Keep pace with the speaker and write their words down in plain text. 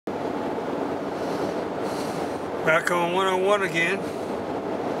Back on 101 again,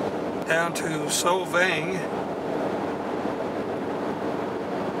 down to Solvang,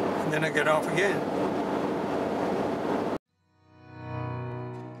 and then I get off again.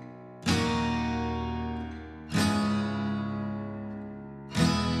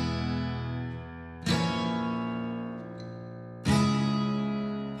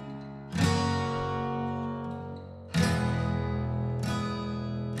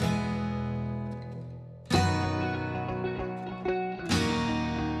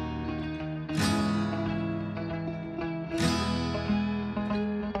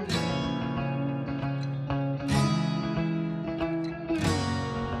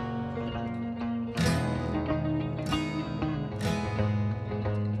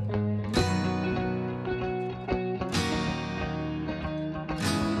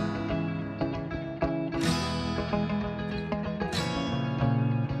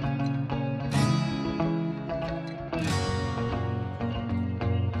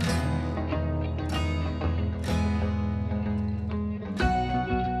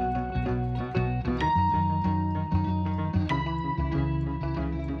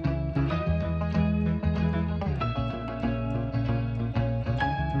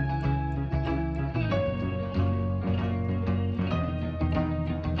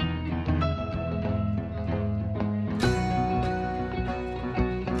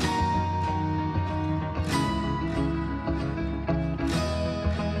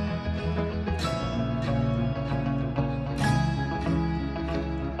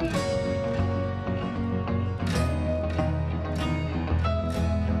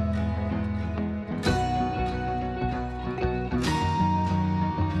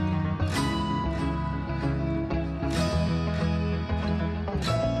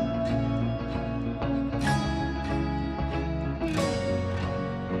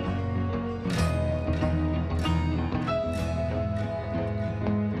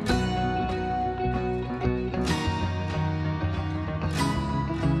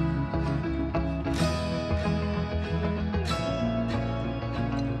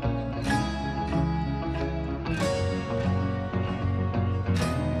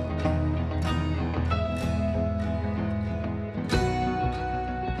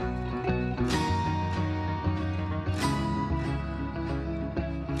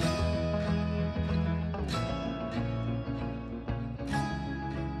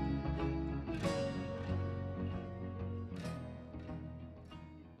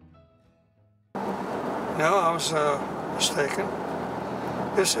 No, I was mistaken.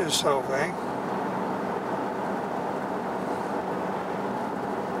 This is Solvang.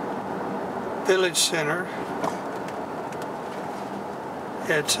 Village center.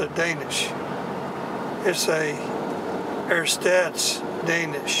 It's a Danish. It's a Erstats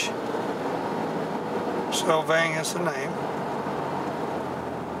Danish. Solvang is the name.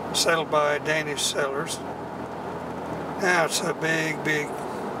 Settled by Danish settlers. Now it's a big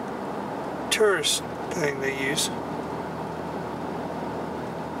tourist thing they use.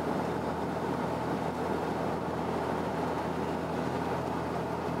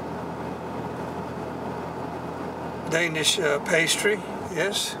 Danish pastry,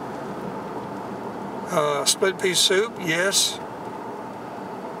 yes. Split pea soup, yes.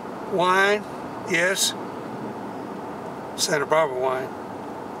 Wine, yes. Santa Barbara wine.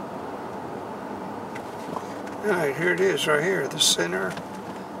 All right, here it is, right here, the center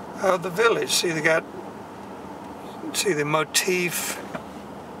of the village. See, they got, see the motif.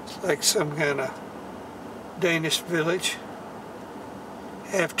 It's like some kind of Danish village.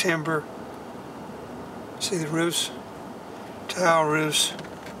 Half timber. See the roofs? Tile roofs.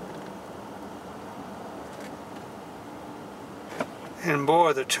 And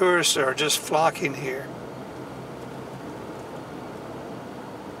boy, the tourists are just flocking here.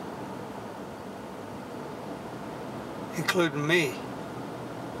 Including me.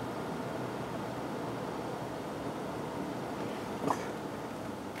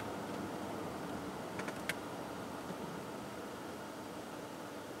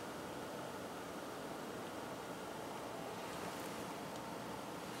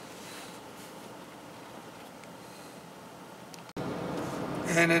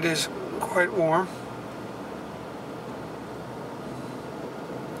 And it is quite warm.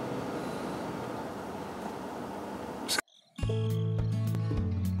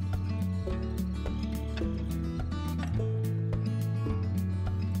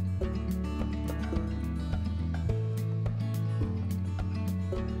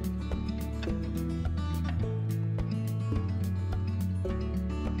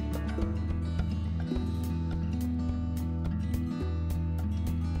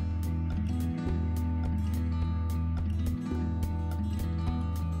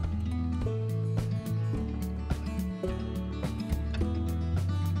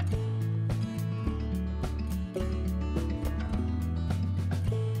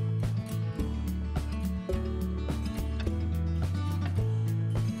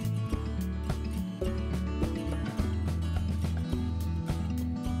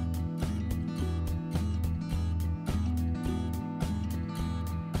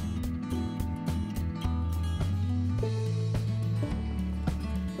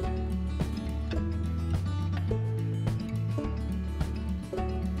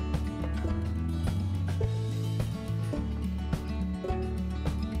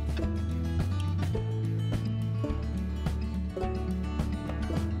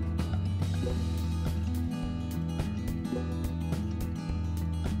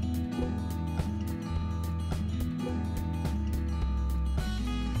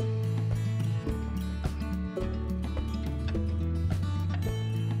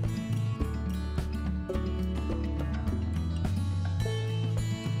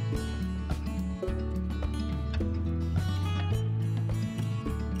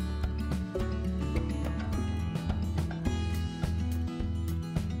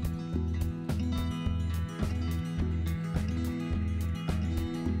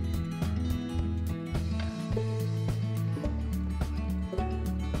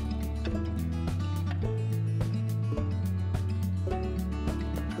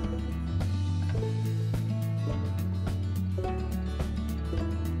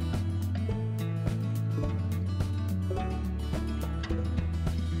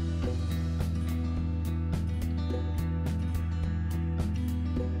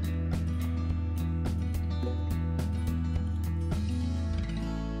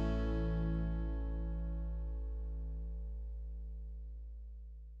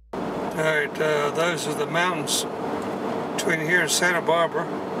 Alright, those are the mountains between here and Santa Barbara.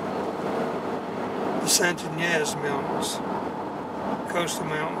 The Santa Ynez Mountains, coastal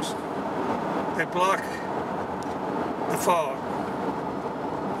mountains. They block the fog.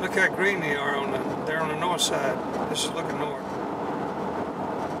 Look how green they are they're on the north side. This is looking north.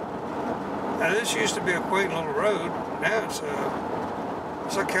 Now this used to be a quaint little road. Now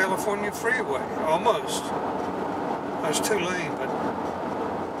it's a California freeway, almost. It's 2 lane, but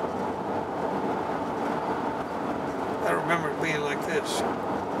I remember it being like this.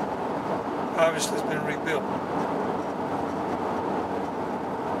 Obviously it's been rebuilt.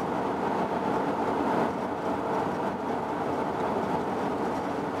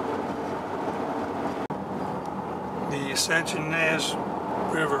 The Santa Ynez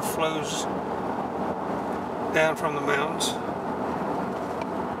River flows down from the mountains.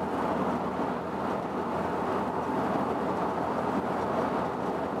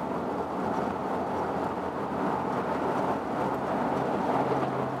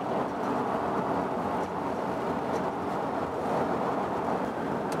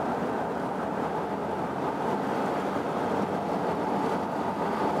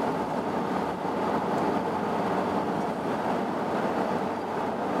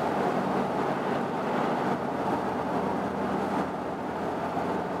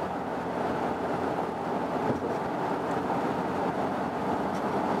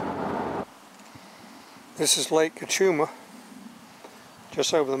 This is Lake Cachuma,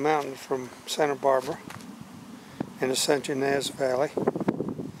 just over the mountain from Santa Barbara in the Santa Ynez Valley.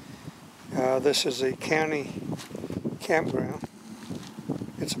 This is a county campground.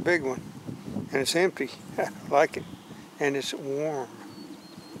 It's a big one, and it's empty. I like it, and it's warm.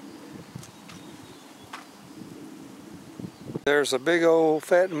 There's a big old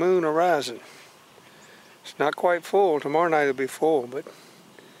fat moon arising. It's not quite full. Tomorrow night it'll be full, but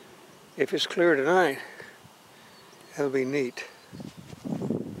if it's clear tonight, that'll be neat.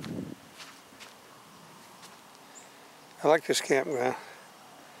 I like this campground.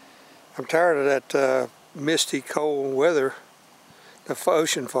 I'm tired of that misty, cold weather, the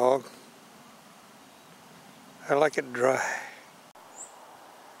ocean fog. I like it dry.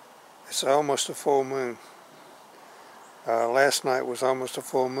 It's almost a full moon. Last night was almost a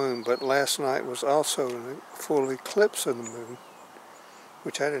full moon, but last night was also a full eclipse of the moon,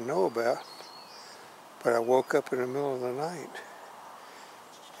 which I didn't know about. But I woke up in the middle of the night,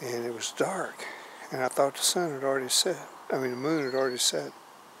 and it was dark, and I thought the sun had already set. I mean, the moon had already set.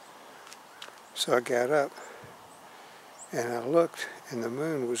 So I got up, and I looked, and the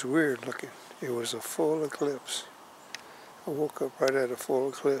moon was weird looking. It was a full eclipse. I woke up right at a full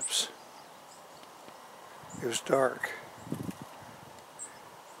eclipse. It was dark.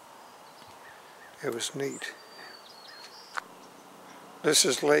 It was neat. This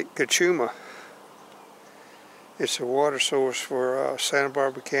is Lake Cachuma. It's a water source for Santa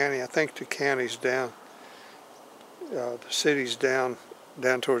Barbara County. I think the county's down, the city's down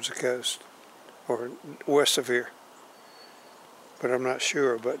towards the coast, or west of here. But I'm not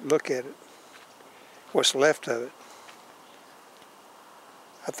sure, but look at it. What's left of it.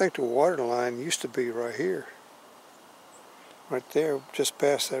 I think the water line used to be right here. Right there, just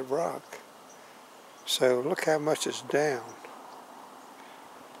past that rock. So look how much it's down.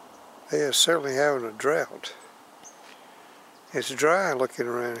 They are certainly having a drought. It's dry looking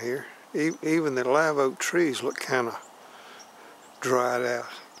around here. Even the live oak trees look kind of dried out.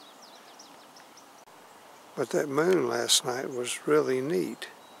 But that moon last night was really neat.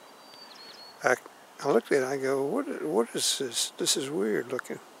 I looked at it and I go, what is this? This is weird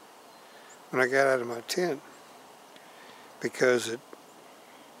looking. When I got out of my tent, because it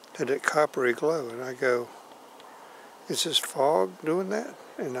had that coppery glow, and I go, is this fog doing that?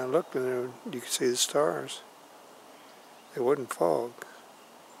 And I looked in there and you could see the stars. It wasn't fog.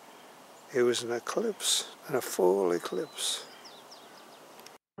 It was an eclipse, and a full eclipse.